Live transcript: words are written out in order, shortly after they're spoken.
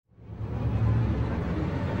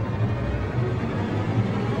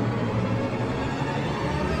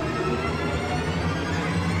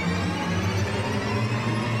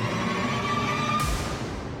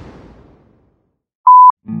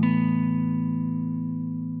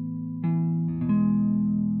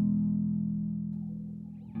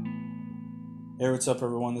Hey, what's up,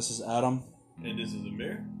 everyone? This is Adam, And this is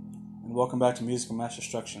Amir. and welcome back to Musical Mass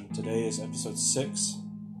Destruction. Today is episode 6,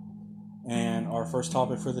 and our first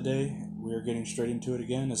topic for the day, we are getting straight into it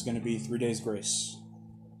again, is going to be 3 Days Grace.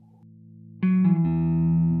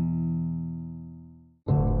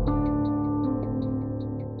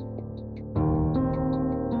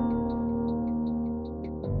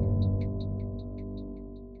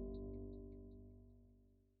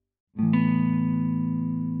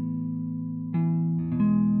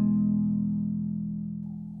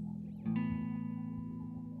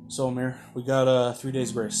 So, Amir, we got 3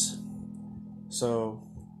 Days Grace. So,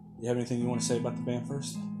 you have anything you want to say about the band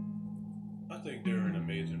first? I think they're an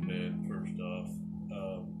amazing band, first off,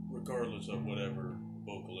 regardless of whatever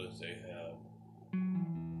vocalist they have.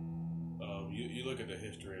 You look at the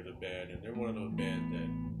history of the band, and they're one of those bands that,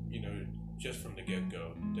 just from the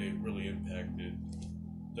get-go, they really impacted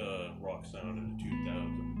the rock sound of the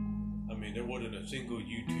 2000s. I mean, there wasn't a single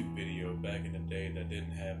YouTube video back in the day that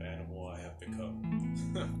didn't have Animal I Have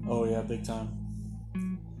Become. Oh, yeah, big time.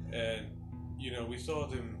 And, we saw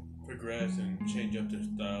them progress and change up their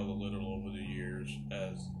style a little over the years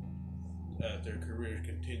as their careers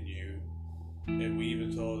continued. And we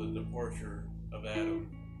even saw the departure of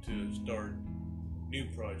Adam to start new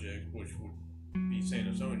project, which would be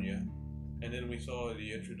Saint Asonia. And then we saw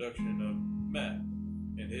the introduction of Matt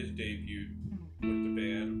and his debut with the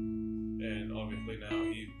band. And obviously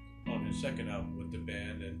now he's on his second album with the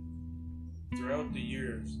band. And throughout the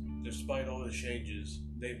years, despite all the changes,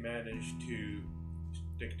 they managed to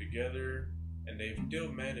stick together, and they've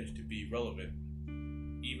still managed to be relevant,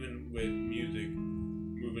 even with music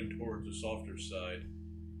moving towards the softer side.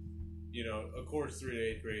 Of course, 3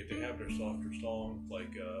 Days Grace, they have their softer songs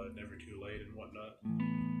like Never Too Late and whatnot.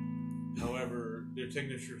 However, their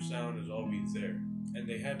signature sound is always there, and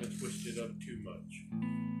they haven't switched it up too much.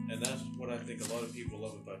 And that's what I think a lot of people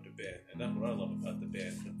love about the band, and that's what I love about the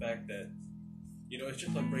band. The fact that, it's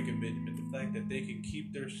just like Breaking Benjamin. The fact that they can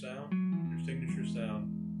keep their sound, their signature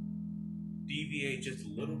sound, deviate just a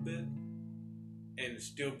little bit, and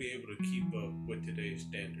still be able to keep up with today's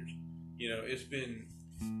standards. It's been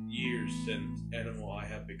years since Animal I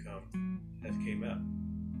Have Become has came out,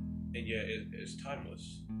 and yet it's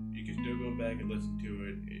timeless. You can still go back and listen to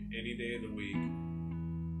it any day of the week,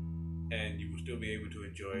 and you will still be able to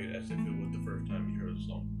enjoy it as if it was the first time you heard the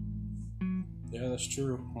song. Yeah, that's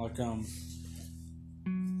true. Like,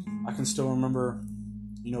 I can still remember,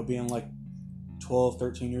 being like 12,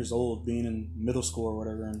 13 years old, being in middle school or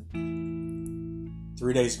whatever, and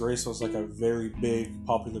 3 Days Grace was like a very big,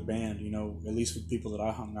 popular band, at least with people that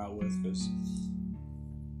I hung out with, because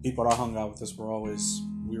people I hung out with us were always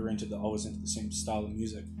into the same style of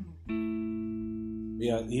music.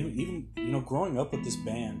 Yeah, even growing up with this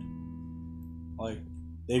band, like,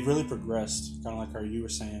 they've really progressed, kind of like how you were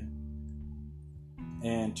saying.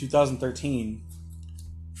 And 2013,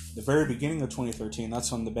 the very beginning of 2013,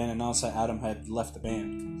 that's when the band announced that Adam had left the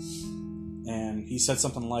band. And he said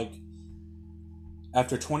something like,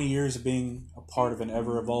 after 20 years of being a part of an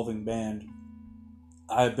ever-evolving band,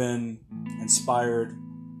 I've been inspired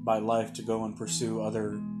by life to go and pursue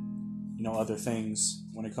other things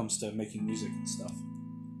when it comes to making music and stuff.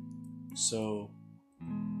 So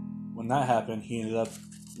when that happened, he ended up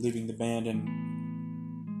leaving the band and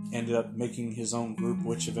ended up making his own group,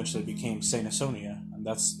 which eventually became Saint Asonia. And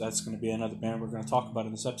that's going to be another band we're going to talk about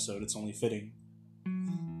in this episode. It's only fitting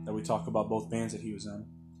that we talk about both bands that he was in.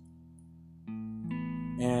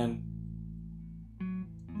 And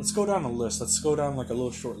let's go down a list. Let's go down like a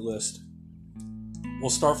little short list. We'll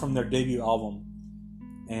start from their debut album,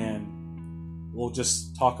 and we'll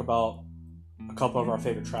just talk about a couple of our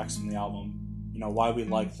favorite tracks from the album. Why we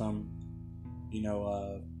like them.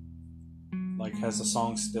 Like, does the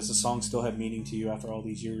song still have meaning to you after all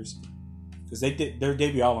these years? Because they did their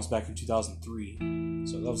debut albums back in 2003,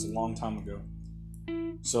 so that was a long time ago.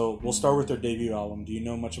 So we'll start with their debut album. Do you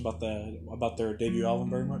know much about their debut album?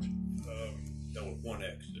 Very much? That was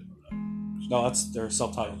 1X. No, that's their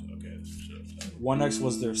self-titled. Okay, that's self-titled. 1X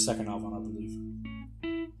was their second album, I believe.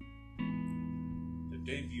 The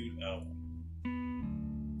debut album.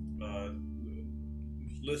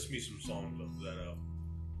 List me some songs off that album.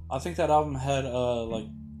 I think that album had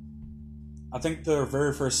I think their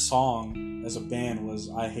very first song as a band was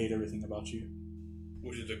 "I Hate Everything About You,"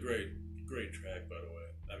 which is a great track, by the way.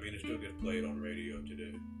 I mean, it still gets played on radio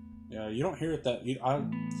today. Yeah, you don't hear it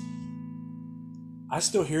I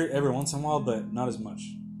still hear it every once in a while, but not as much.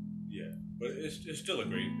 Yeah, but it's still a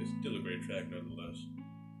great track nonetheless.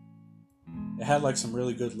 It had like some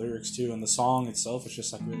really good lyrics too, and the song itself is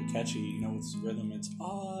just like really catchy. With its rhythm, it's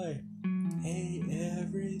I Hey,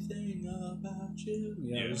 everything about you.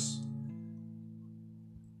 Yeah. Yes.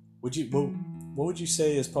 What would you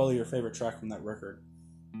say is probably your favorite track from that record?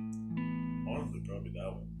 Honestly, probably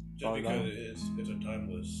that one. Just Probably because that it's a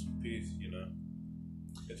timeless piece, you know.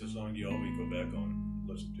 It's a song you always go back on and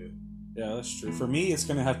listen to. Yeah, that's true. For me, it's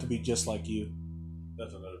gonna have to be Just Like You.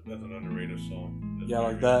 That's an underrated song. That's Yeah, a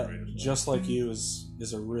like very that. underrated song. Just Like You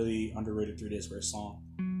is a really underrated 3 Days Grace song.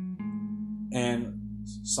 And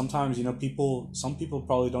sometimes, you know, some people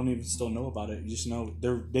probably don't even still know about it. You just know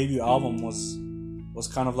their debut album was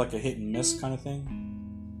kind of like a hit and miss kind of thing.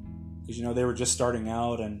 Because, you know, they were just starting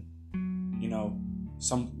out, and, you know,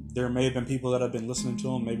 there may have been people that have been listening to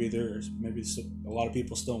them. Maybe a lot of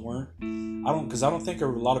people still weren't. I don't think a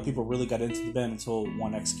lot of people really got into the band until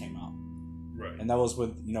 1X came out. Right. And that was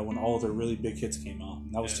when all their really big hits came out.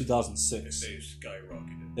 And that was 2006. They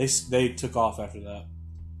skyrocketed. They took off after that.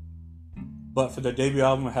 But for their debut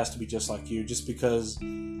album, it has to be Just Like You, just because as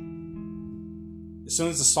soon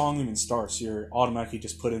as the song even starts, you're automatically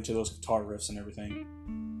just put into those guitar riffs and everything,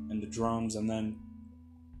 and the drums, and then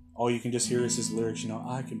all you can just hear is his lyrics, you know,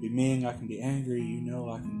 I can be mean, I can be angry, you know,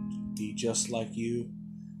 I can be just like you.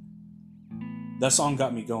 That song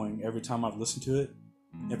got me going every time I've listened to it.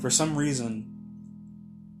 And for some reason,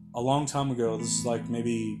 a long time ago, this is like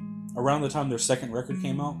maybe around the time their second record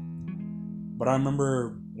came out, but I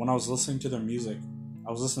remember when I was listening to their music, I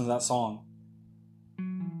was listening to that song,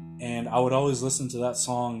 and I would always listen to that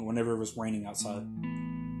song whenever it was raining outside,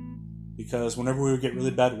 because whenever we would get really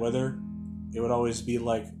bad weather, it would always be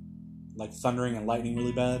like thundering and lightning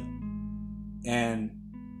really bad, and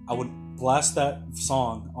I would blast that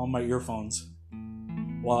song on my earphones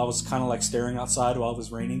while I was kind of like staring outside while it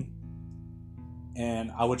was raining,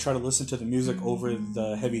 and I would try to listen to the music over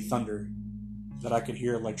the heavy thunder that I could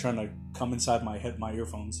hear like trying to come inside my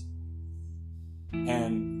earphones.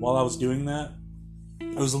 And while I was doing that,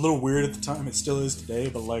 it was a little weird at the time, it still is today,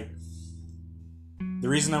 but like the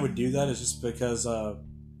reason I would do that is just because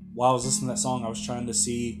while I was listening to that song, I was trying to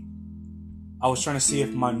see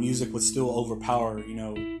if my music would still overpower, you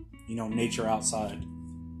know, nature outside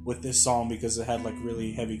with this song, because it had like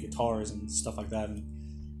really heavy guitars and stuff like that, and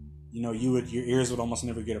you know, your ears would almost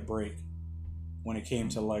never get a break when it came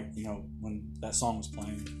to like, you know, when that song was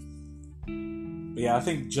playing. But yeah, I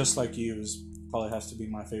think Just Like You probably has to be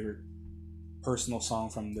my favorite personal song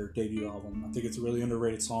from their debut album. I think it's a really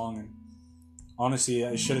underrated song, and honestly,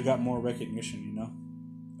 it should have got more recognition, you know,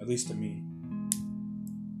 at least to me.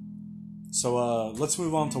 So let's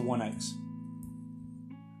move on to 1X.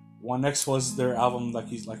 1X was their album, like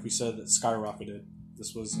we said, that skyrocketed.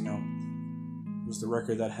 This was, you know, it was the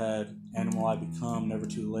record that had Animal I Become, Never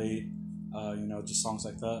Too Late, you know, just songs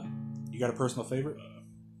like that. You got a personal favorite?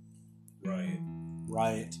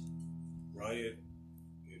 Riot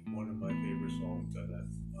is one of my favorite songs on that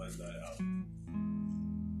album,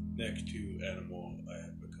 next to Animal I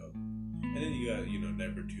Have Become. And then you got, you know,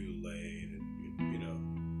 Never Too Late, and you know,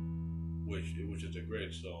 which is a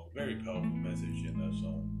great song, very powerful message in that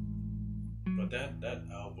song. But that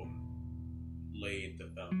album laid the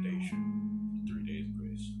foundation for 3 Days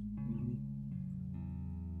Grace.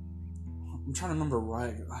 I'm trying to remember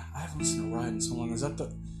Riot. I haven't listened to Riot in so long. Is that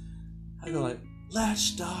the? I go like, let's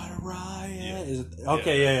start a riot. Yeah. Is it,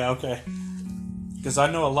 okay, yeah, okay. Because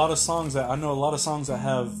I know a lot of songs that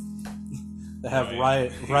have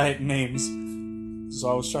riot names. So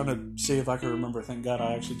I was trying to see if I could remember. Thank God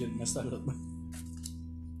I actually didn't mess that up.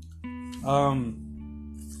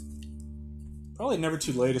 Probably Never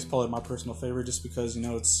Too Late is probably my personal favorite, just because, you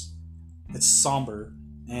know, it's somber,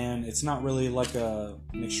 and it's not really like an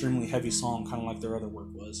extremely heavy song, kind of like their other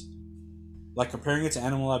work was. Like comparing it to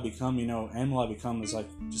Animal I Become, you know, Animal I Become is like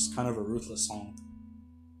just kind of a ruthless song,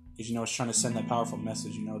 because, you know, it's trying to send that powerful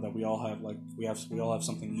message, you know, that we all have, like we all have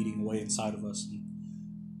something eating away inside of us, and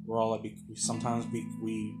we're all like,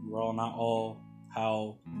 we're all not all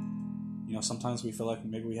how, you know, sometimes we feel like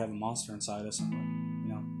maybe we have a monster inside us, and, you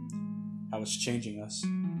know, how it's changing us.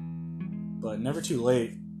 But Never Too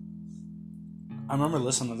Late, I remember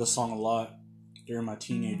listening to this song a lot during my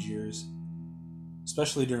teenage years,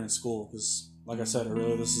 especially during school, because like I said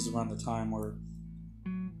earlier, this is around the time where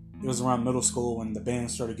it was around middle school when the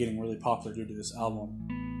band started getting really popular due to this album.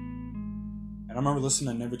 And I remember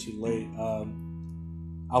listening to Never Too Late.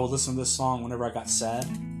 I would listen to this song whenever I got sad,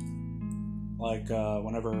 like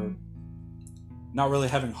whenever, not really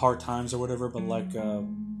having hard times or whatever, but like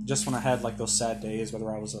just when I had like those sad days, whether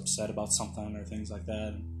I was upset about something or things like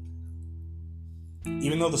that. And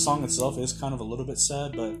even though the song itself is kind of a little bit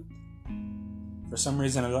sad, but for some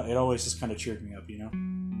reason it always just kind of cheered me up, you know.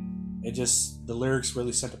 The lyrics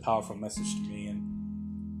really sent a powerful message to me,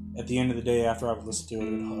 and at the end of the day, after I would listen to it,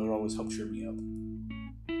 it would always help cheer me up.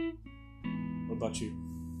 What about you?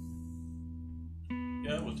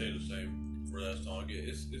 Yeah, I would say the same for that song.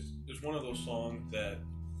 It's one of those songs that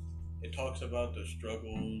it talks about the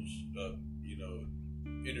struggles of,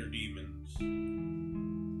 inner demons,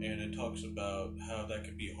 and it talks about how that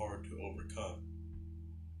can be hard to overcome.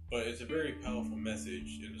 But it's a very powerful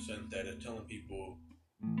message in the sense that it's telling people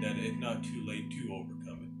that it's not too late to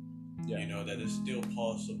overcome it. Yeah. That it's still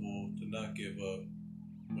possible to not give up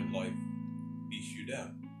when life beats you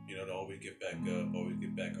down. To always get back up, always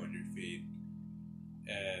get back on your feet,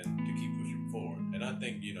 and to keep pushing forward. And I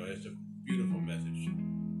think, it's a beautiful message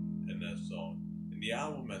in that song. And the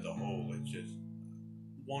album as a whole is just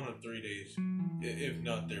one of 3 days, if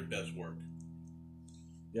not their best work.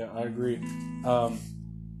 Yeah, I agree.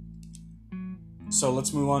 So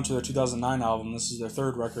let's move on to their 2009 album. This is their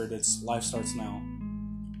third record. It's Life Starts Now.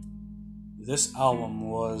 This album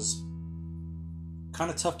was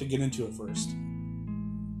kind of tough to get into at first.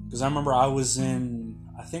 Because I remember I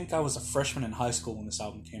think I was a freshman in high school when this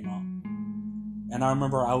album came out. And I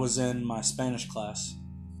remember I was in my Spanish class.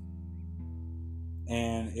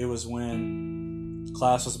 And it was when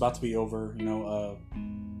class was about to be over.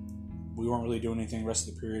 We weren't really doing anything the rest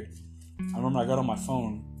of the period. I remember I got on my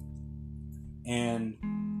phone and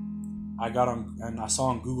I saw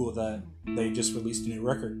on Google that they just released a new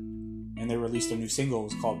record. And they released a new single. It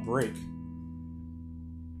was called Break.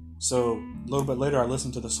 So a little bit later, I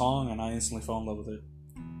listened to the song and I instantly fell in love with it.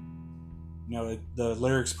 The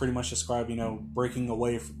lyrics pretty much describe, breaking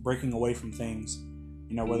away from things,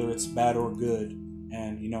 whether it's bad or good,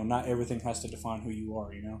 and not everything has to define who you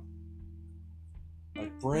are.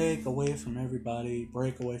 Like break away from everybody,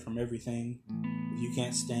 break away from everything. If you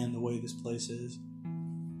can't stand the way this place is,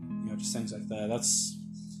 just things like that.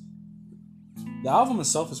 The album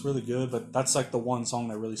itself is really good, but that's like the one song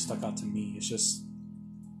that really stuck out to me. It's just.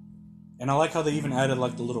 And I like how they even added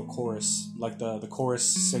like the little chorus, like the chorus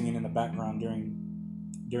singing in the background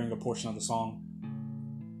during a portion of the song.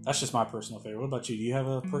 That's just my personal favorite. What about you? Do you have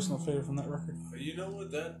a personal favorite from that record? You know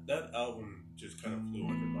what? That album just kind of flew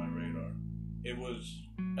under my radar. It was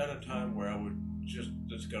at a time where I was just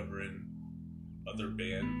discovering other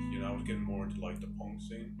bands. I was getting more into like the punk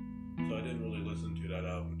scene, so I didn't really listen to that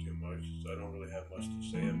album too much. So I don't really have much to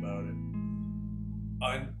say about it.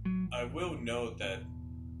 I will note that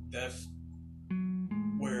that's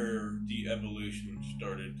where the evolution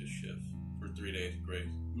started to shift for 3 Days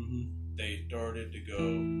Grace. Mm-hmm. They started to go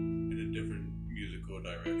in a different musical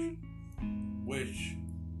direction, which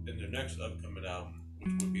in their next upcoming album,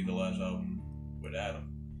 which would be the last album with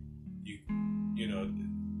Adam,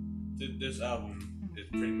 this album is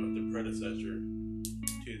pretty much the predecessor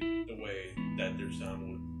to the way that their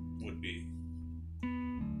sound would be.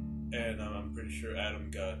 And I'm pretty sure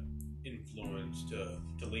Adam got influence to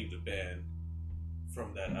leave the band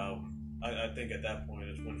from that album. I think at that point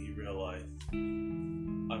is when he realized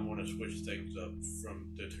I want to switch things up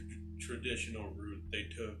from the traditional route they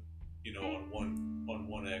took, on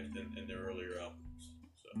one act in their earlier albums.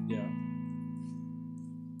 So yeah.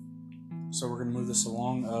 So we're gonna move this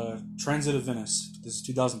along. Transit of Venice. This is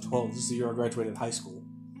 2012. This is the year I graduated high school.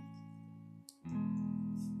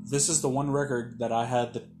 This is the one record that I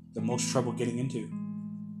had the most trouble getting into.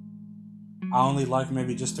 I only like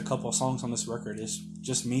maybe just a couple of songs on this record. It's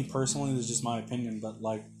just me personally. It's just my opinion. But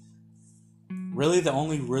like, really, the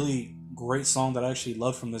only really great song that I actually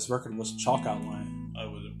loved from this record was Chalk Outline. I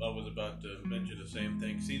was about to mention the same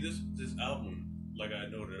thing. See, this album, like I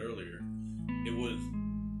noted earlier, it was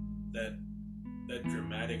that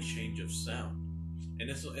dramatic change of sound, and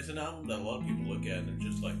it's an album that a lot of people look at and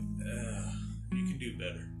just like, you can do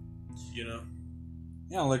better,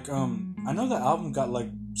 Yeah, like I know the album got like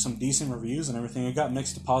some decent reviews and everything. It got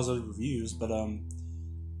mixed to positive reviews, but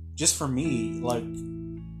just for me, like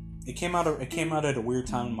it came out at a weird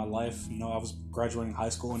time in my life. I was graduating high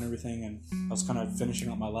school and everything, and I was kind of finishing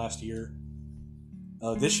up my last year.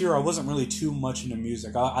 This year I wasn't really too much into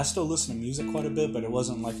music. I still listen to music quite a bit, but it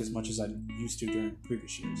wasn't like as much as I used to during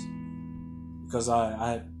previous years. Because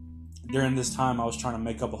I during this time I was trying to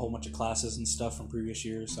make up a whole bunch of classes and stuff from previous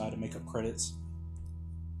years, so I had to make up credits.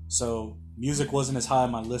 So music wasn't as high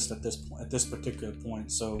on my list at this particular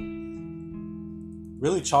point. So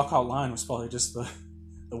really, Chalk Outline was probably just the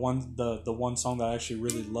one song that I actually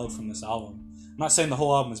really loved from this album. I'm not saying the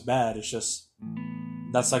whole album is bad. It's just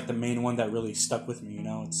that's like the main one that really stuck with me.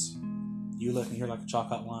 It's You Left Me Here Like a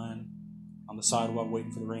Chalk Outline, On the Sidewalk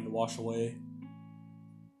Waiting for the Rain to Wash Away.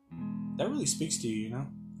 That really speaks to you.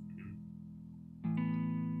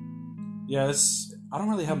 Yeah, I don't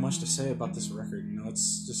really have much to say about this record.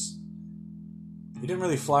 It's just it didn't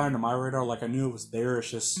really fly under my radar. Like, I knew it was there.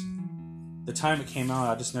 It's just the time it came out,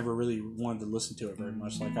 I just never really wanted to listen to it very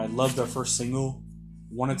much. Like, I loved their first single,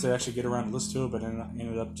 wanted to actually get around to listen to it, but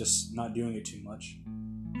ended up just not doing it too much.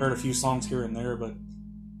 Heard a few songs here and there, but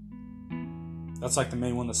that's like the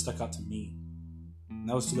main one that stuck out to me. And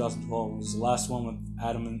that was 2012. It was the last one with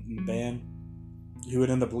Adam in the band. He would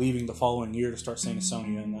end up leaving the following year to start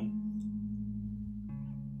Saint-Asonia, and then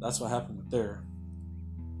that's what happened with there.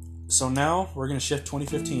 So now we're going to shift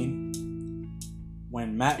 2015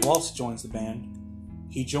 when Matt Walsh joins the band.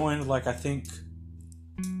 He joined, like, I think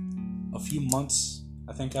a few months,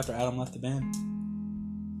 after Adam left the band.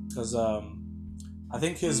 Because I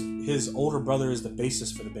think his older brother is the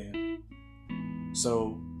bassist for the band.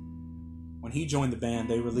 So when he joined the band,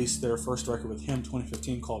 they released their first record with him,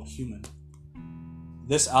 2015, called Human.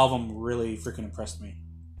 This album really freaking impressed me.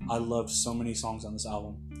 I loved so many songs on this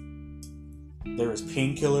album. There was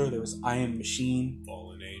Painkiller, there was I Am Machine,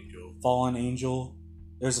 Fallen Angel.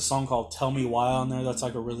 There's a song called Tell Me Why on there that's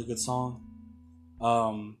like a really good song.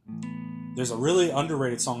 There's a really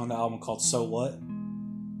underrated song on the album called So What?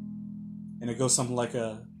 And it goes something like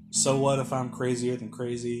so what if I'm crazier than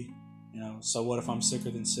crazy? You know, so what if I'm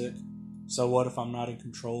sicker than sick? So what if I'm not in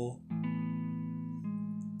control?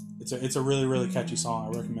 It's a really, really catchy song.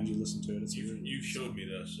 I recommend you listen to it. You showed me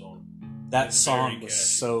that song. That song was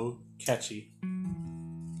so catchy.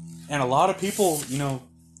 And a lot of people, you know,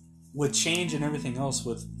 with change and everything else,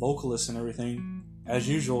 with vocalists and everything, as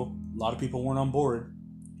usual, a lot of people weren't on board.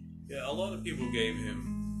 Yeah, a lot of people gave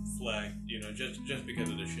him flack, you know, just because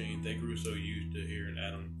of the change. They grew so used to hearing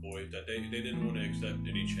Adam's voice that they didn't want to accept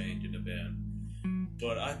any change in the band.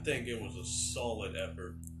 But I think it was a solid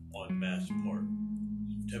effort on Matt's part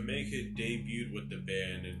to make it debut with the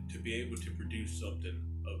band and to be able to produce something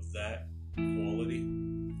of that quality.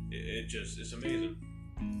 It's amazing.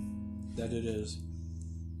 That it is.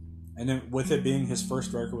 And then with it being his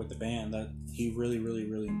first record with the band, that he really, really,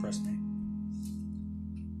 really impressed me.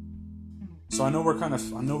 So I know we're kind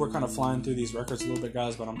of flying through these records a little bit,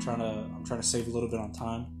 guys, but I'm trying to save a little bit on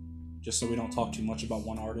time, just so we don't talk too much about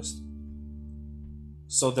one artist.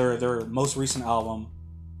 So their most recent album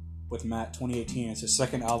with Matt, 2018, it's his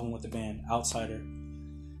second album with the band, Outsider.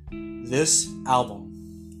 This album,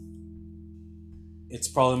 it's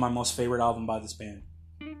probably my most favorite album by this band.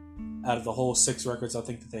 Out of the whole 6 records I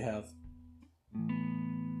think that they have.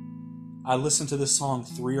 I listened to this song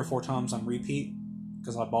 3 or 4 times on repeat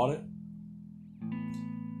because I bought it.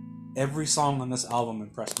 Every song on this album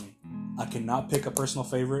impressed me. I cannot pick a personal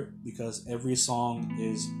favorite because every song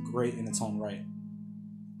is great in its own right.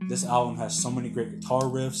 This album has so many great guitar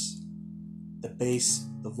riffs, the bass,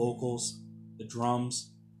 the vocals, the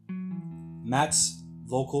drums. Matt's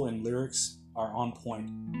vocal and lyrics are on point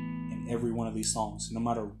in every one of these songs, no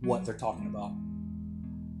matter what they're talking about.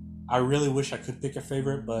 I really wish I could pick a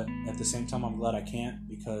favorite, but at the same time, I'm glad I can't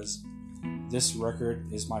because this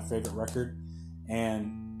record is my favorite record.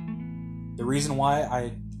 And the reason why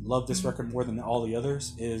I love this record more than all the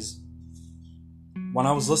others is when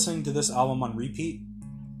I was listening to this album on repeat,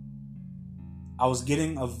 I was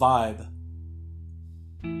getting a vibe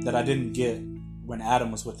that I didn't get when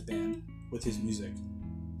Adam was with the band, with his music.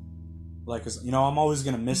 Like, 'cause, you know, I'm always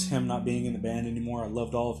going to miss him not being in the band anymore. I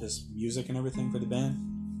loved all of his music and everything for the band.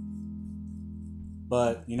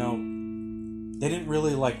 But, you know, they didn't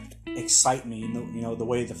really, like, excite me, you know, the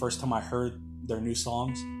way the first time I heard their new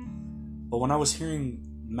songs. But when I was hearing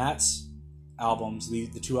Matt's albums, the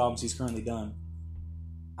 2 albums he's currently done,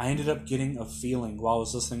 I ended up getting a feeling while I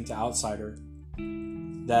was listening to Outsider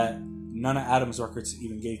that none of Adam's records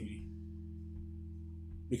even gave me.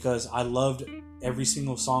 Because I loved every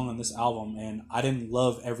single song on this album, and I didn't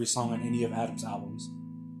love every song on any of Adam's albums,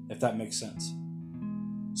 if that makes sense.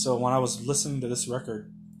 So when I was listening to this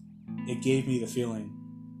record, it gave me the feeling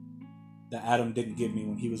that Adam didn't give me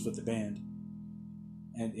when he was with the band.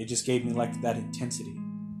 And it just gave me like that intensity,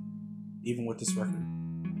 even with this record.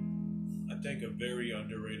 I think a very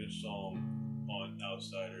underrated song on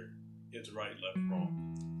Outsider is Right, Left,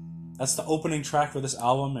 Wrong. That's the opening track for this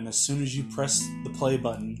album, and as soon as you press the play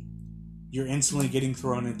button, you're instantly getting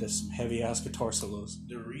thrown into some heavy-ass guitar solos.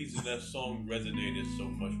 The reason that song resonated so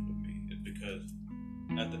much with me is because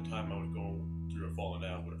at the time I was going through a falling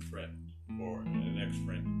out with a friend, or an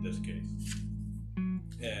ex-friend in this case,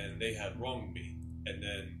 and they had wronged me. And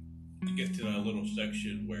then you get to that little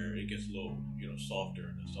section where it gets a little, you know, softer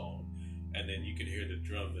in the song, and then you can hear the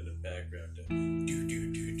drum in the background, do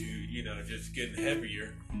do do do, you know, just getting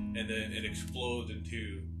heavier, and then it explodes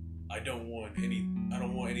into I don't want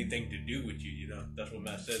anything to do with you. You know, that's what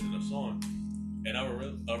Matt says in the song. And I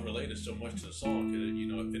related so much to the song because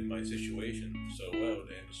it fit my situation so well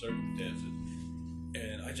and the circumstances.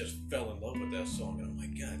 And I just fell in love with that song. And I'm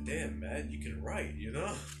like, God damn, man, you can write,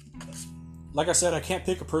 Like I said, I can't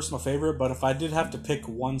pick a personal favorite, but if I did have to pick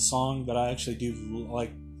one song that I actually do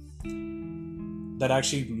like, that I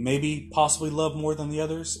actually maybe possibly love more than the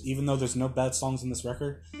others, even though there's no bad songs in this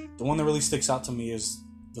record, the one that really sticks out to me is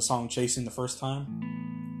the song Chasing the First Time.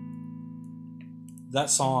 That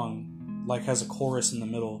song like has a chorus in the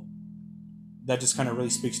middle that just kind of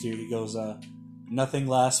really speaks to you. He goes, nothing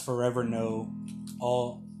lasts forever, no,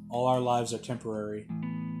 all our lives are temporary,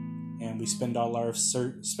 and we spend our lives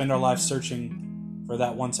searching for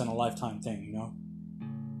that once in a lifetime thing,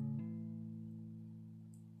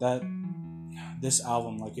 that this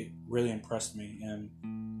album, like, it really impressed me, and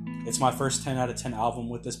it's my first 10 out of 10 album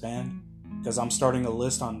with this band, because I'm starting a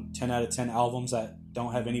list on 10 out of 10 albums that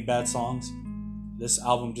don't have any bad songs. This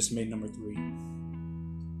album just made number 3,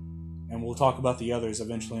 and we'll talk about the others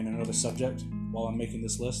eventually in another subject while I'm making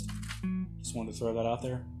this list. Just wanted to throw that out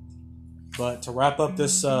there. But to wrap up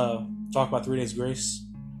this talk about 3 Days Grace,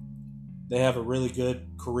 they have a really good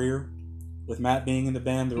career. With Matt being in the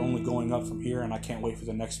band, they're only going up from here, and I can't wait for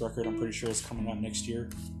the next record. I'm pretty sure it's coming out next year,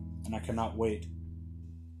 and I cannot wait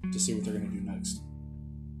to see what they're going to do next.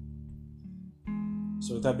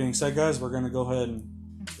 So with that being said, guys, we're going to go ahead and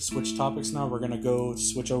switch topics now. We're going to go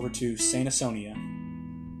switch over to Saint Asonia.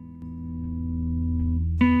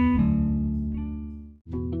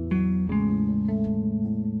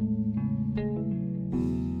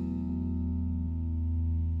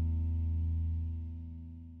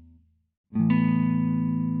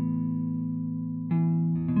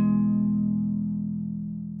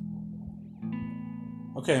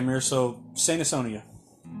 Okay, Amir, so Saint Asonia.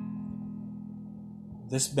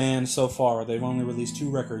 This band so far, they've only released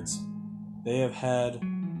 2 records. They have had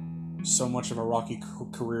so much of a rocky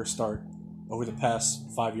career start over the past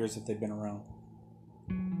 5 years that they've been around.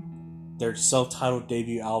 Their self-titled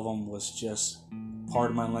debut album was just,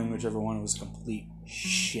 pardon my language, everyone, it was complete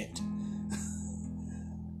shit.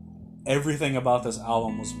 Everything about this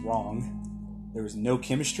album was wrong. There was no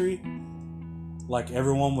chemistry. Like,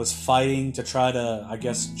 everyone was fighting to try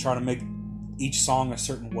to make each song a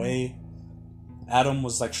certain way. Adam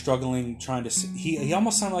was like struggling, trying to he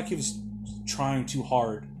almost sounded like he was trying too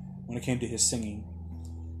hard when it came to his singing.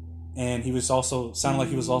 And he was also sounded like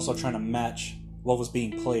he was also trying to match what was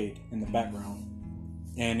being played in the background.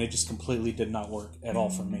 And it just completely did not work at all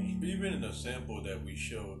for me. Even in the sample that we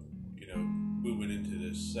showed, moving into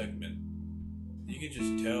this segment, you can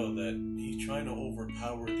just tell that he's trying to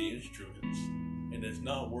overpower the instruments, and it's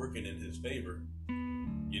not working in his favor.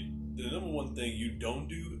 The number one thing you don't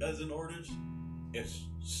do as an artist is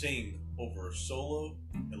sing over a solo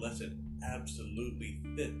unless it absolutely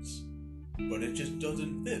fits. But it just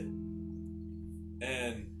doesn't fit.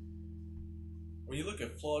 And when you look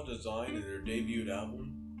at Flawed Design and their debut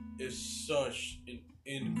album, it's such an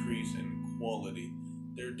increase in quality.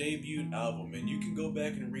 Their debut album, and you can go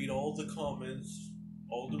back and read all the comments,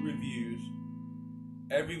 all the reviews.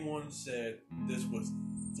 Everyone said this was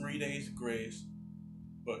 3 Days Grace,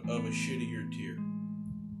 but of a shittier tier.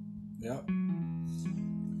 Yep.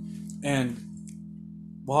 And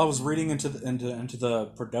while I was reading into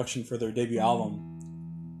the production for their debut album,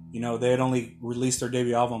 they had only released their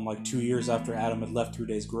debut album like 2 years after Adam had left 3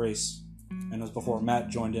 Days Grace, and it was before Matt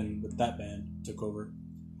joined in with that band, took over.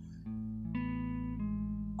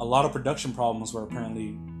 A lot of production problems were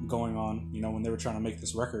apparently going on, when they were trying to make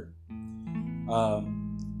this record. A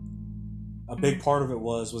big part of it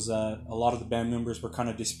was that a lot of the band members were kind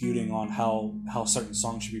of disputing on how certain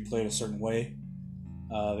songs should be played a certain way.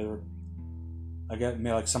 They were,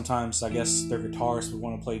 sometimes their guitarist would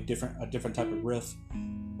want to play a different type of riff,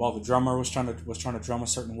 while the drummer was trying to drum a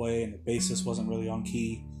certain way, and the bassist wasn't really on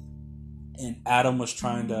key. And Adam was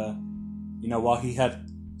trying to, while he had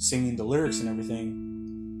singing the lyrics and everything,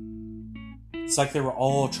 it's like they were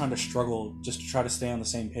all trying to struggle just to try to stay on the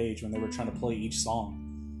same page when they were trying to play each song.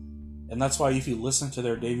 And that's why if you listen to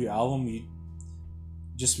their debut album,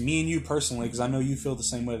 just me and you personally, because I know you feel the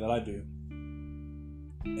same way that I do,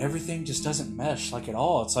 everything just doesn't mesh like at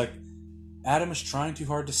all. It's like Adam is trying too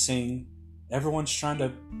hard to sing, everyone's trying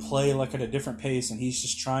to play like at a different pace, and he's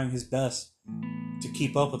just trying his best to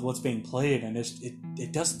keep up with what's being played, and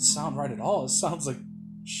it doesn't sound right at all. It sounds like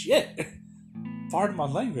shit. Pardon my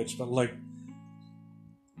language, but like,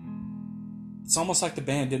 it's almost like the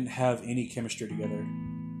band didn't have any chemistry together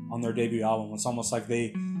on their debut album. It's almost like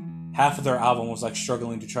half of their album was like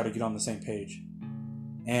struggling to try to get on the same page.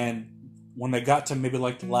 And when they got to maybe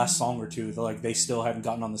like the last song or two, they still hadn't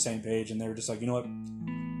gotten on the same page, and they were just like, you know what?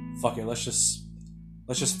 Fuck it, let's just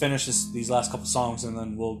let's just finish these last couple songs, and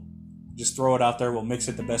then we'll just throw it out there. We'll mix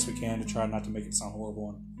it the best we can to try not to make it sound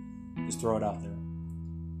horrible, and just throw it out there.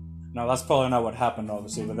 Now, that's probably not what happened,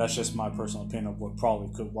 obviously, but that's just my personal opinion of what probably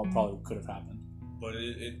could have happened. But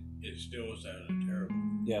it still sounded terrible.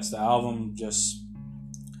 Yes, the album just...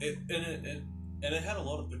 It had a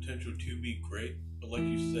lot of potential to be great, but like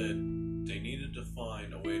you said, they needed to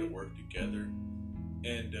find a way to work together,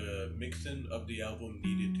 and the mixing of the album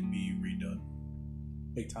needed to be redone.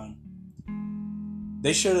 Big time.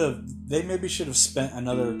 They maybe should have spent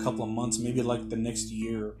another couple of months, maybe like the next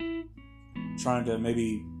year, trying to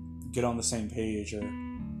maybe get on the same page or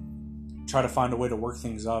try to find a way to work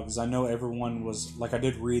things out. Because I know everyone was, like, I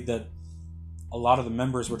did read that a lot of the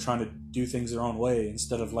members were trying to do things their own way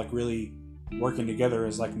instead of like really working together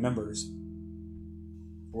as like members.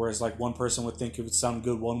 Whereas like one person would think it would sound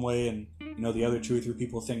good one way, and the other 2 or 3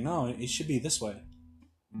 people think, no, it should be this way.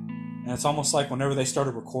 And it's almost like whenever they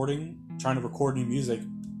started trying to record new music,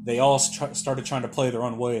 they all started trying to play their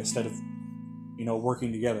own way instead of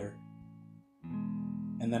working together.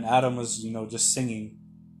 And then Adam was just singing,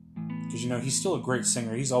 because he's still a great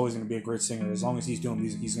singer. He's always going to be a great singer. As long as he's doing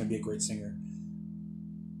music, he's going to be a great singer.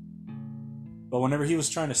 But whenever he was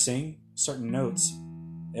trying to sing certain notes,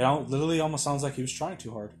 it literally almost sounds like he was trying too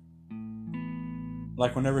hard.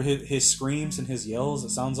 Like whenever his screams and his yells, it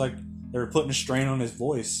sounds like they were putting a strain on his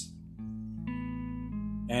voice.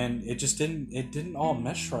 And it just didn't all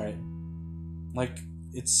mesh right. Like,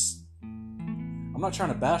 I'm not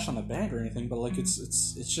trying to bash on the band or anything, but like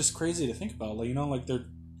it's just crazy to think about. Like,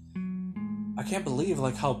 I can't believe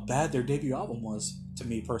like how bad their debut album was, to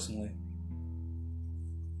me personally.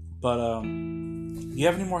 But do you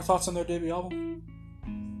have any more thoughts on their debut album?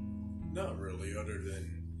 Not really, other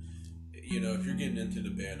than if you're getting into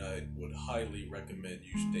the band, I would highly recommend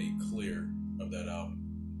you stay clear of that album.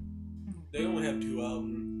 They only have 2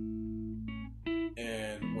 albums,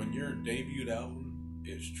 and when your debut album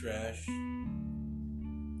is trash,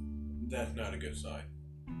 that's not a good sign.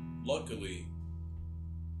 Luckily,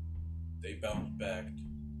 they bounced back.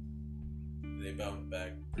 They bounced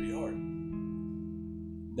back pretty hard.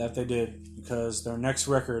 That they did, because their next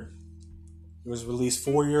record was released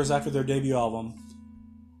 4 years after their debut album,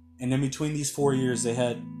 and in between these 4 years, they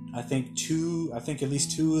had I think at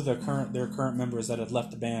least 2 of their current members that had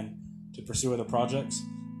left the band to pursue other projects.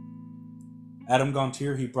 Adam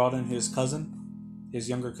Gontier, he brought in his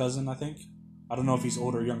younger cousin, I think. I don't know if he's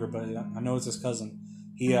older or younger, but I know it's his cousin.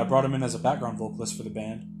 He brought him in as a background vocalist for the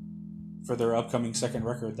band for their upcoming second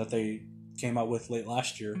record that they came out with late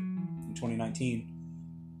last year in 2019.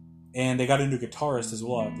 And they got a new guitarist as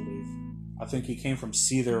well, I believe. I think he came from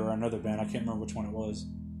Seether or another band. I can't remember which one it was.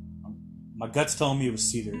 My gut's telling me it was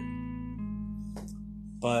Seether.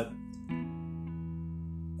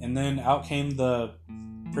 And then out came the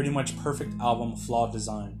pretty much perfect album, Flawed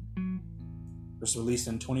Design. It was released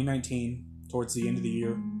in 2019, towards the end of the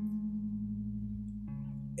year.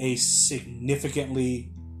 A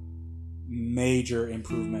significantly major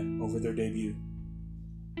improvement over their debut.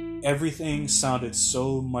 Everything sounded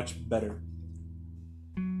so much better.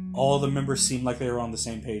 All the members seemed like they were on the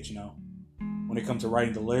same page now. When it comes to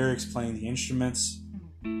writing the lyrics, playing the instruments,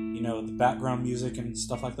 the background music and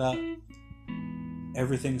stuff like that,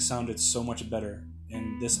 everything sounded so much better.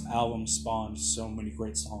 And this album spawned so many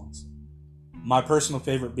great songs. My personal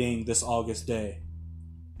favorite being This August Day.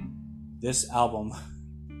 This album,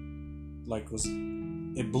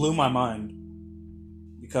 it blew my mind.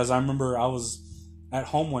 Because I remember I was at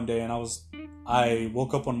home one day and I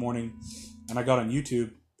woke up one morning and I got on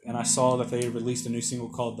YouTube and I saw that they released a new single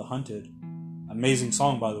called The Hunted. Amazing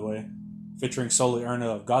song, by the way, featuring Soli Erna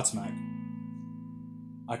of Godsmack.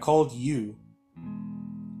 I called you,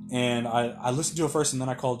 and I listened to it first, and then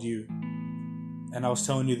I called you, and I was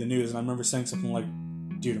telling you the news, and I remember saying something like,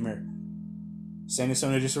 dude, Amir, Sandy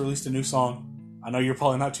Sony just released a new song. I know you're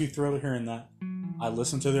probably not too thrilled hearing that. I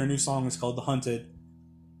listened to their new song, it's called The Hunted,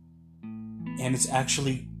 and it's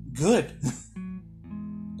actually good.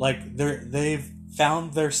 They've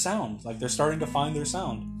found their sound. They're starting to find their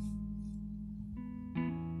sound.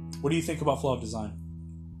 What do you think about Flawed Design?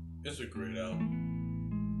 It's a great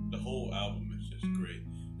album. The whole album is just great.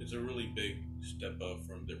 It's a really big step up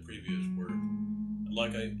from their previous work.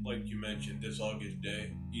 Like you mentioned, This August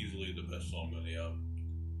Day, easily the best song on the album.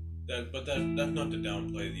 But that's not to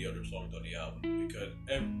downplay the other songs on the album, because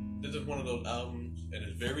this is one of those albums, and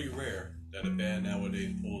it's very rare that a band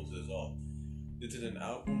nowadays pulls this off. This is an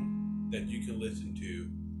album that you can listen to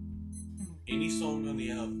any song on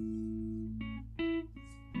the album,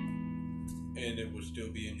 and it will still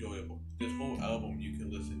be enjoyable. This whole album you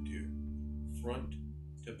can listen to front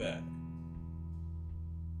to back.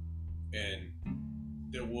 and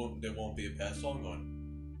there won't be a past song on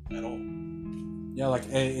at all. Yeah, like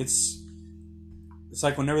it's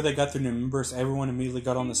like whenever they got their new members, everyone immediately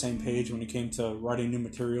got on the same page when it came to writing new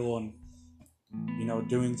material and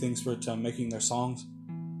doing things for making their songs.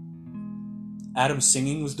 Adam's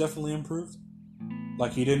singing was definitely improved.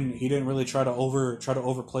 Like he didn't really try to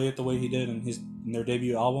overplay it the way he did in their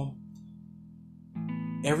debut album.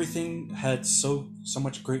 Everything had so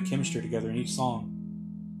much great chemistry together in each song.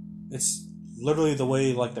 It's literally the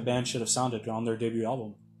way like the band should have sounded on their debut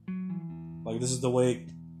album. Like this is the way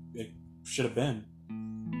it should have been.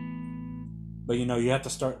 But you have to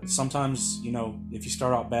start. Sometimes if you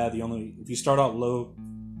start out bad, if you start out low,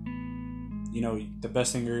 the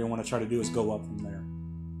best thing you're gonna want to try to do is go up from there.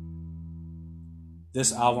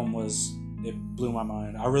 This album it blew my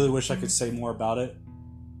mind. I really wish I could say more about it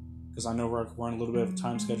because I know we're on a little bit of a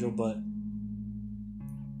time schedule. But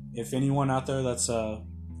if anyone out there that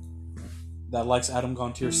likes Adam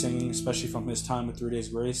Gontier singing, especially from his time with 3 Days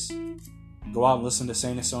Grace, go out and listen to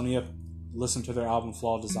Saint Asonia. Listen to their album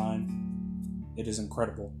Flawed Design. It is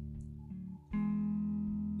incredible.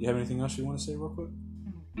 You have anything else you want to say real quick?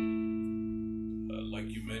 Like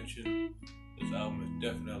you mentioned, this album is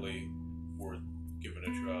definitely worth giving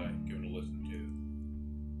a try, giving a listen to.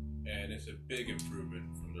 And it's a big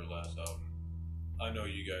improvement from their last album. I know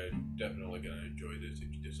you guys definitely going to enjoy this if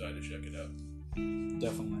you decide to check it out.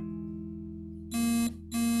 Definitely.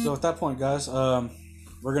 So at that point, guys,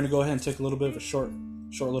 we're going to go ahead and take a little bit of a short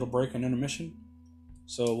little break and intermission.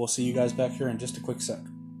 So we'll see you guys back here in just a quick sec.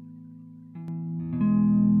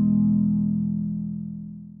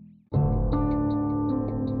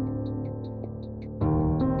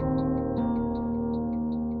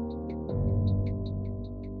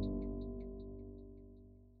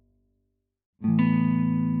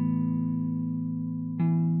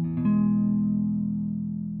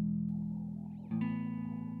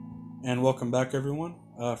 And welcome back, everyone,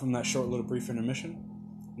 from that short little brief intermission.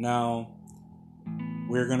 Now,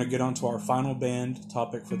 we're going to get on to our final band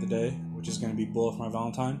topic for the day, which is going to be Bullet for My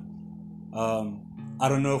Valentine. I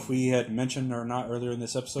don't know if we had mentioned or not earlier in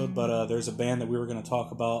this episode, but there's a band that we were going to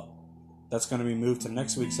talk about that's going to be moved to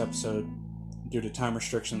next week's episode due to time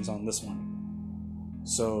restrictions on this one.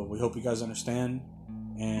 So we hope you guys understand,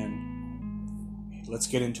 and let's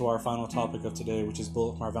get into our final topic of today, which is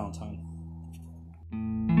Bullet for My Valentine.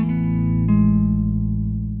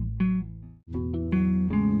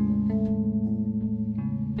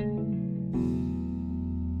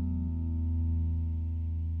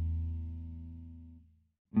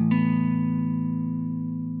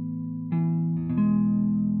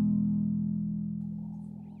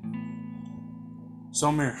 So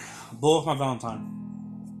Amir, Bullet for My Valentine.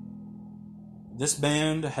 This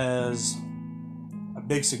band has a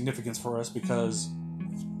big significance for us because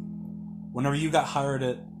whenever you got hired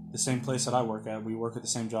at the same place that I work at, we work at the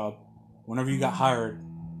same job. Whenever you got hired,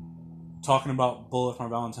 talking about Bullet for My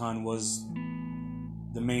Valentine was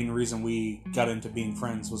the main reason we got into being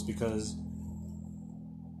friends, was because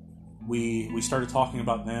we started talking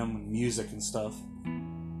about them and music and stuff,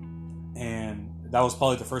 and that was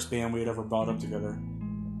probably the first band we had ever brought up together.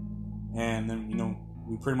 And then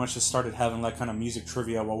we pretty much just started having like kind of music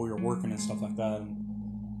trivia while we were working and stuff like that, and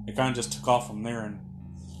it kind of just took off from there. And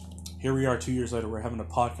here we are 2 years later, we're having a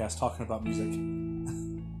podcast talking about music.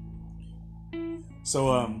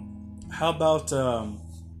 So how about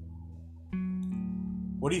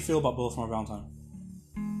what do you feel about Bullet for My Valentine?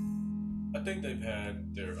 I think they've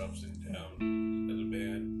had their ups and downs as a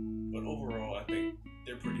band, but overall I think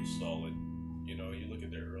they're pretty solid. You look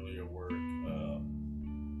at their earlier work,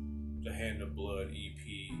 the Hand of Blood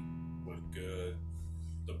EP was good,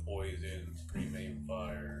 The Poison, Scream Aim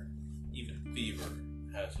Fire, even Fever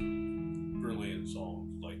has some brilliant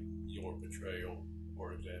songs like Your Betrayal,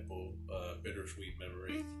 for example, Bittersweet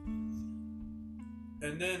Memory.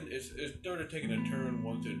 And then it started taking a turn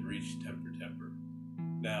once it reached Temper Temper.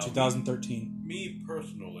 Now, 2013. Me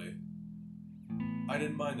personally, I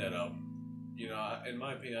didn't mind that album. In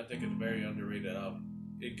my opinion, I think it's a very underrated album.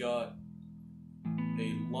 It got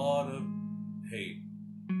a lot of hate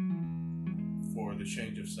for the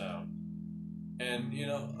change of sound. And,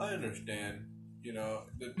 I understand,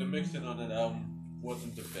 the mixing on that album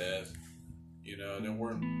wasn't the best.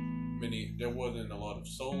 There wasn't a lot of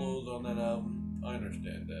solos on that album. I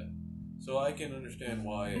understand that. So I can understand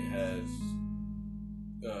why it has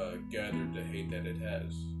gathered the hate that it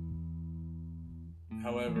has.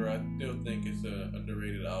 However, I still think it's an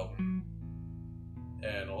underrated album,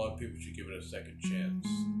 and a lot of people should give it a second chance.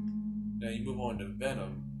 Now you move on to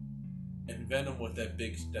Venom, and Venom was that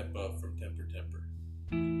big step up from Temper Temper.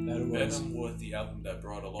 That it was. Venom was the album that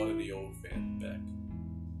brought a lot of the old fans back.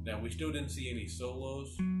 Now, we still didn't see any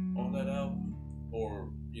solos on that album,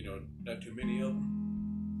 or, not too many of them.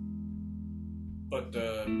 But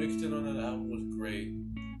the mixed in on that album was great.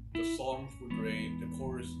 The songs were great. The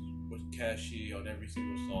chorus was catchy on every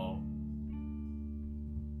single song.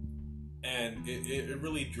 And it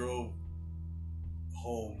really drove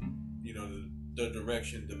home, the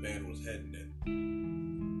direction the band was heading in.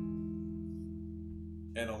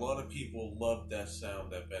 And a lot of people loved that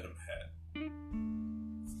sound that Venom had.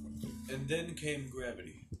 And then came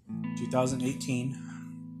Gravity. 2018.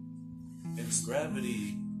 And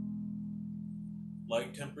Gravity,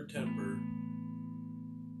 like Temper,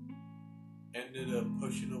 ended up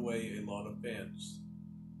pushing away a lot of fans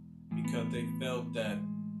because they felt that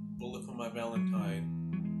Bullet for My Valentine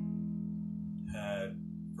had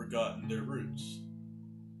forgotten their roots.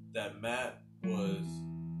 That Matt was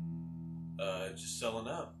just selling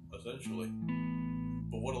out, essentially.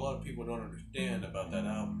 But what a lot of people don't understand about that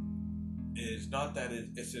album is not that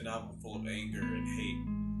it's an album full of anger and hate.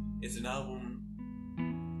 It's an album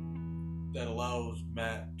that allows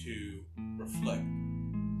Matt to reflect.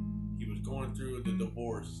 He was going through the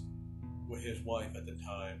divorce with his wife at the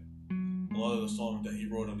time. A lot of the songs that he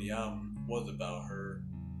wrote on the album was about her.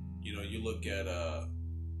 You look at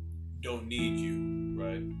Don't Need You,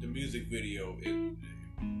 right? The music video is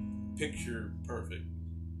picture perfect.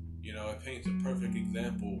 It paints a perfect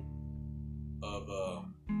example of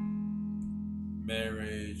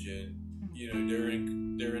marriage, and they're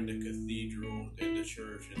in the cathedral, in the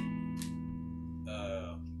church, and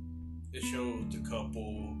it shows the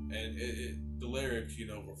couple, and the lyrics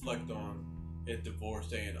reflect on his divorce,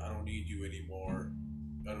 saying, I don't need you anymore,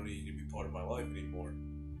 I don't need you to be part of my life anymore.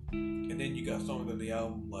 And then you got songs on the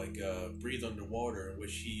album like Breathe Underwater, in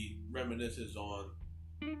which he reminisces on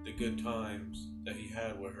the good times that he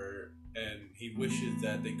had with her, and he wishes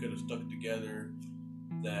that they could have stuck together,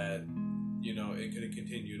 that it could have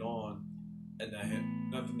continued on, and that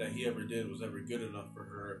nothing that he ever did was ever good enough for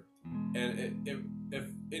her. And if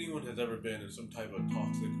anyone has ever been in some type of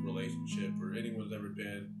toxic relationship, or anyone's ever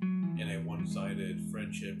been in a one-sided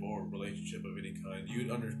friendship or relationship of any kind,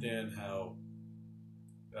 you'd understand how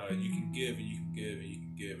you can give and you can give and you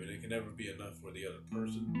can give, and it can never be enough for the other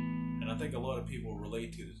person. And I think a lot of people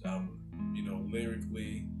relate to this album,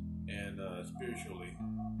 lyrically and spiritually.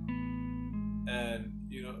 And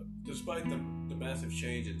despite the massive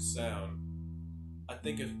change in sound, I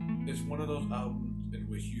think it's one of those albums in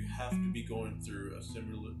which you have to be going through a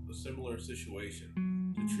similar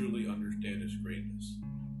situation to truly understand its greatness.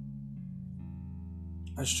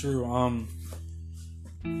 That's true.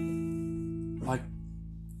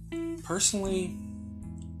 Personally,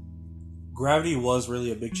 Gravity was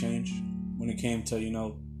really a big change when it came to,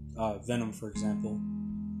 Venom, for example.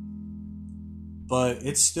 But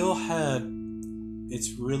it still had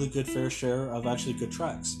its really good fair share of actually good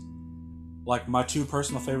tracks. Like, my two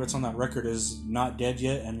personal favorites on that record is Not Dead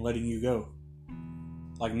Yet and Letting You Go.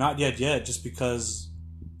 Like, Not Dead Yet, just because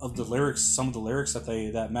of the lyrics, some of the lyrics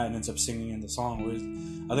that Matt ends up singing in the song. Where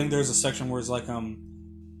I think there's a section where it's like,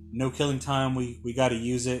 no killing time, we gotta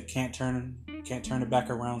use it, can't turn it back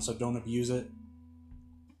around, so don't abuse it.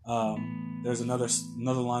 There's another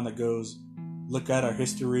line that goes, look at our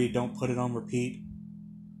history, don't put it on repeat.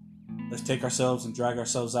 Let's take ourselves and drag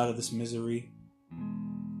ourselves out of this misery.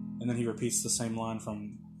 And then he repeats the same line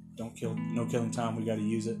from no killing time, we gotta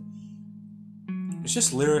use it. It's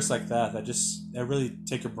just lyrics like that really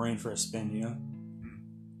take your brain for a spin,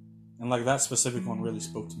 And like that specific one really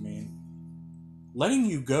spoke to me. Letting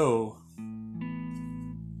You Go,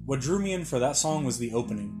 what drew me in for that song was the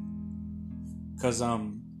opening. Because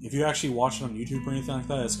if you actually watch it on YouTube or anything like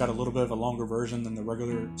that, it's got a little bit of a longer version than the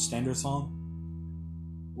regular standard song,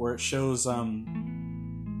 where it shows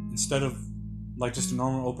instead of like just a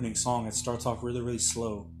normal opening song, it starts off really, really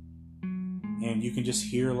slow, and you can just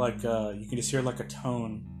hear like a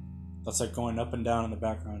tone that's like going up and down in the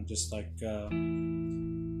background, just like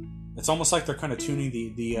it's almost like they're kind of tuning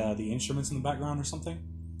the instruments in the background or something.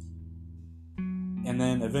 And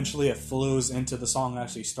then eventually it flows into the song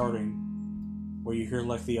actually starting, where you hear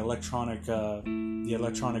like the electronic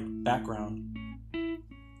background.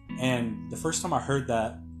 And the first time I heard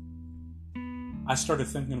that, I started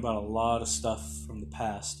thinking about a lot of stuff from the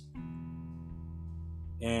past,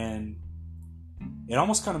 and it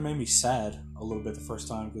almost kind of made me sad a little bit the first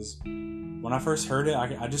time, because when I first heard it,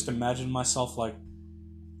 I just imagined myself like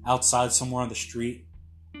outside somewhere on the street,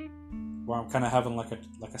 where I'm kind of having like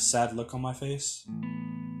a sad look on my face,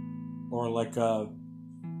 or like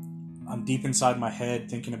I'm deep inside my head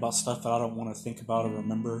thinking about stuff that I don't want to think about or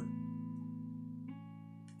remember.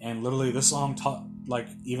 And literally, this song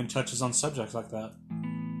even touches on subjects like that.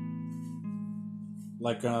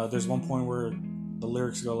 Like, there's one point where the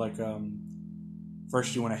lyrics go like,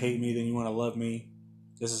 first you want to hate me, then you want to love me.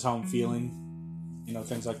 This is how I'm feeling.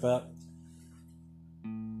 Things like that.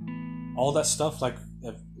 All that stuff like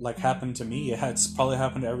happened to me. It's probably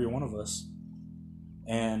happened to every one of us.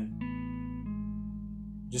 And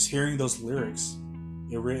just hearing those lyrics,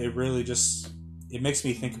 it really just, it makes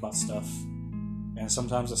me think about stuff. And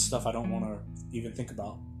sometimes it's stuff I don't want to even think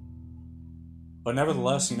about. But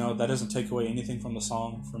nevertheless, that doesn't take away anything from the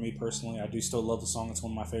song. For me personally, I do still love the song. It's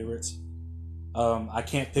one of my favorites. I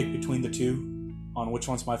can't pick between the two on which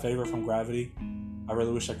one's my favorite from Gravity. I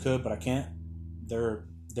really wish I could, but I can't. They're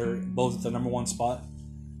both at the number one spot.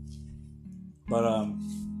 But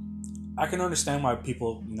I can understand why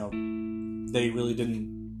people, they really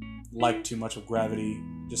didn't like too much of Gravity,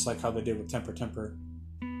 just like how they did with Temper Temper.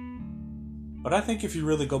 But I think if you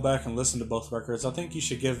really go back and listen to both records, I think you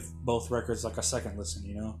should give both records like a second listen,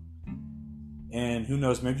 And who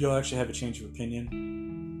knows, maybe you'll actually have a change of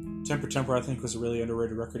opinion. Temper Temper, I think, was a really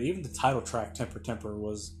underrated record. Even the title track, Temper Temper,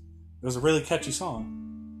 was a really catchy song.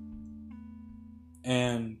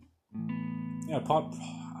 And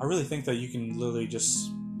I really think that you can literally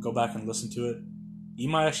just go back and listen to it. You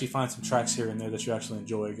might actually find some tracks here and there that you actually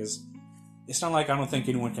enjoy, because it's not like I don't think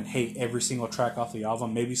anyone can hate every single track off the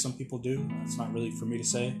album. Maybe some people do. It's not really for me to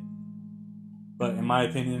say. But in my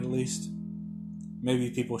opinion, at least, maybe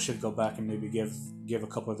people should go back and maybe give a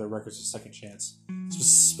couple of their records a second chance.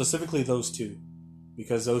 Specifically those two.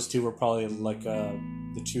 Because those two were probably like the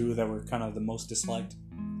two that were kind of the most disliked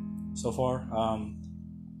so far.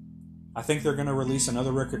 I think they're going to release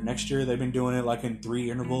another record next year. They've been doing it like in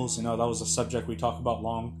 3 intervals. That was a subject we talked about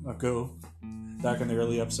long ago, back in the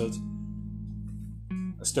early episodes.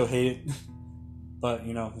 I still hate it, but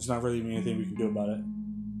there's not really anything we can do about it.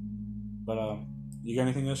 But you got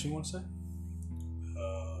anything else you want to say?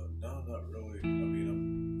 No, not really. I mean,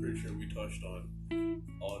 I'm pretty sure we touched on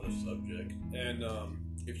all the subject. And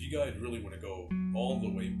if you guys really want to go all the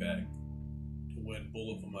way back to when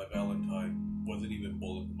Bullet for My Valentine wasn't even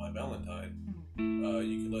Bullet for My Valentine,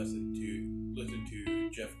 you can listen to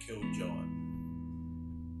Jeff Killed John,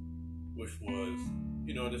 which was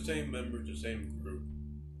the same members, the same group,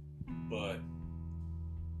 but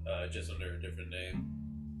just under a different name.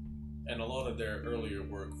 And a lot of their earlier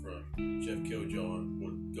work from Jeff Killed John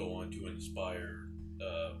would go on to inspire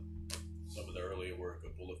some of the earlier work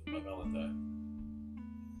of Bullet for My Valentine.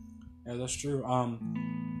 Yeah, that's true.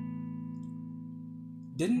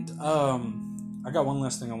 I got one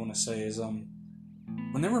last thing I want to say is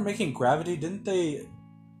when they were making Gravity, didn't they?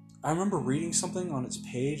 I remember reading something on its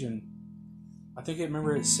page, and I think I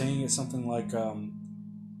remember it saying it something like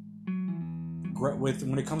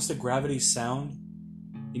when it comes to Gravity's sound,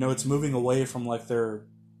 it's moving away from their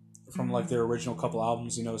original couple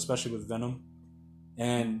albums, especially with Venom,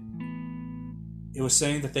 and it was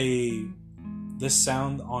saying that this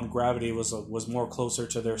sound on Gravity was more closer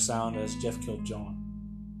to their sound as Jeff Killed John.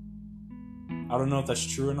 I don't know if that's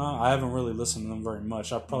true or not. I haven't really listened to them very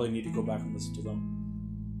much. I probably need to go back and listen to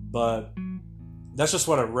them. But that's just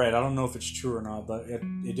what I read. I don't know if it's true or not, but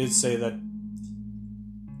it did say that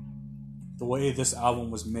the way this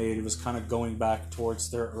album was made, it was kind of going back towards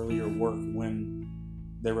their earlier work when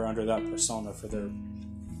they were under that persona for their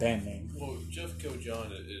band name. Well, Jeff Killed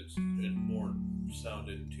John is more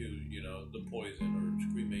sounded to, the Poison or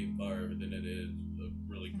Scream Fire than it is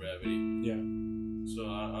really Gravity. Yeah. So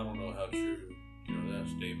I don't know how true, that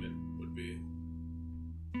statement would be.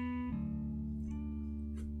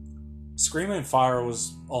 Scream Fire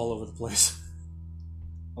was all over the place.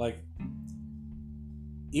 I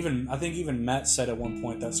think even Matt said at one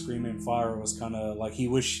point that Scream Fire was kind of like he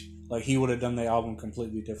wished he would have done the album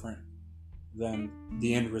completely different than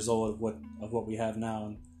the end result of what we have now.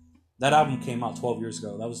 And that album came out 12 years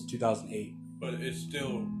ago. That was 2008. But it's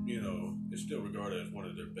still, it's still regarded as one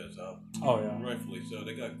of their best albums. Oh, yeah. Rightfully so.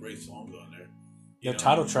 They got great songs on there. The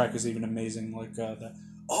title track is even amazing. Like that,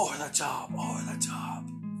 over the top.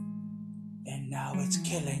 And now it's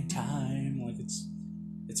killing time. Like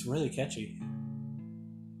it's really catchy.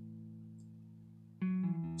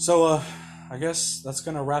 So, I guess that's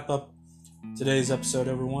going to wrap up today's episode,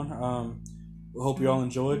 everyone. We hope you all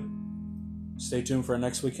enjoyed. Stay tuned for our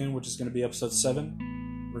next weekend, which is going to be episode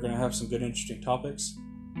 7. We're going to have some good, interesting topics.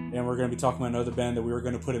 And we're going to be talking about another band that we were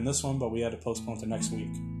going to put in this one, but we had to postpone to next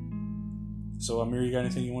week. So, Amir, you got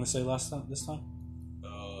anything you want to say this time?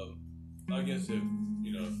 I guess if,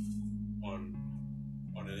 on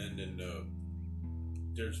an ending note,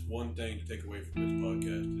 there's one thing to take away from this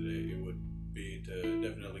podcast today, it would be to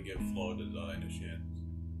definitely give Flawed Design a chance.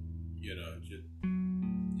 You know, just,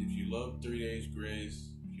 if you love 3 Days Grace,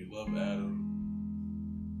 if you love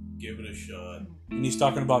Adam, give it a shot. And he's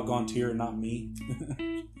talking about Gontier, not me.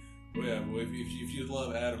 Well, yeah, well, if you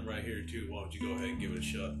love Adam right here too, why don't you go ahead and give it a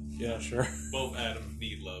shot? Yeah, sure. Both Adams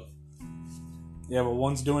need love. Yeah, but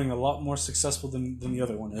one's doing a lot more successful than the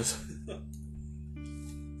other one is.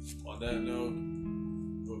 On that note,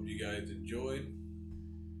 hope you guys enjoyed.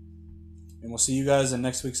 And we'll see you guys in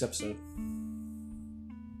next week's episode.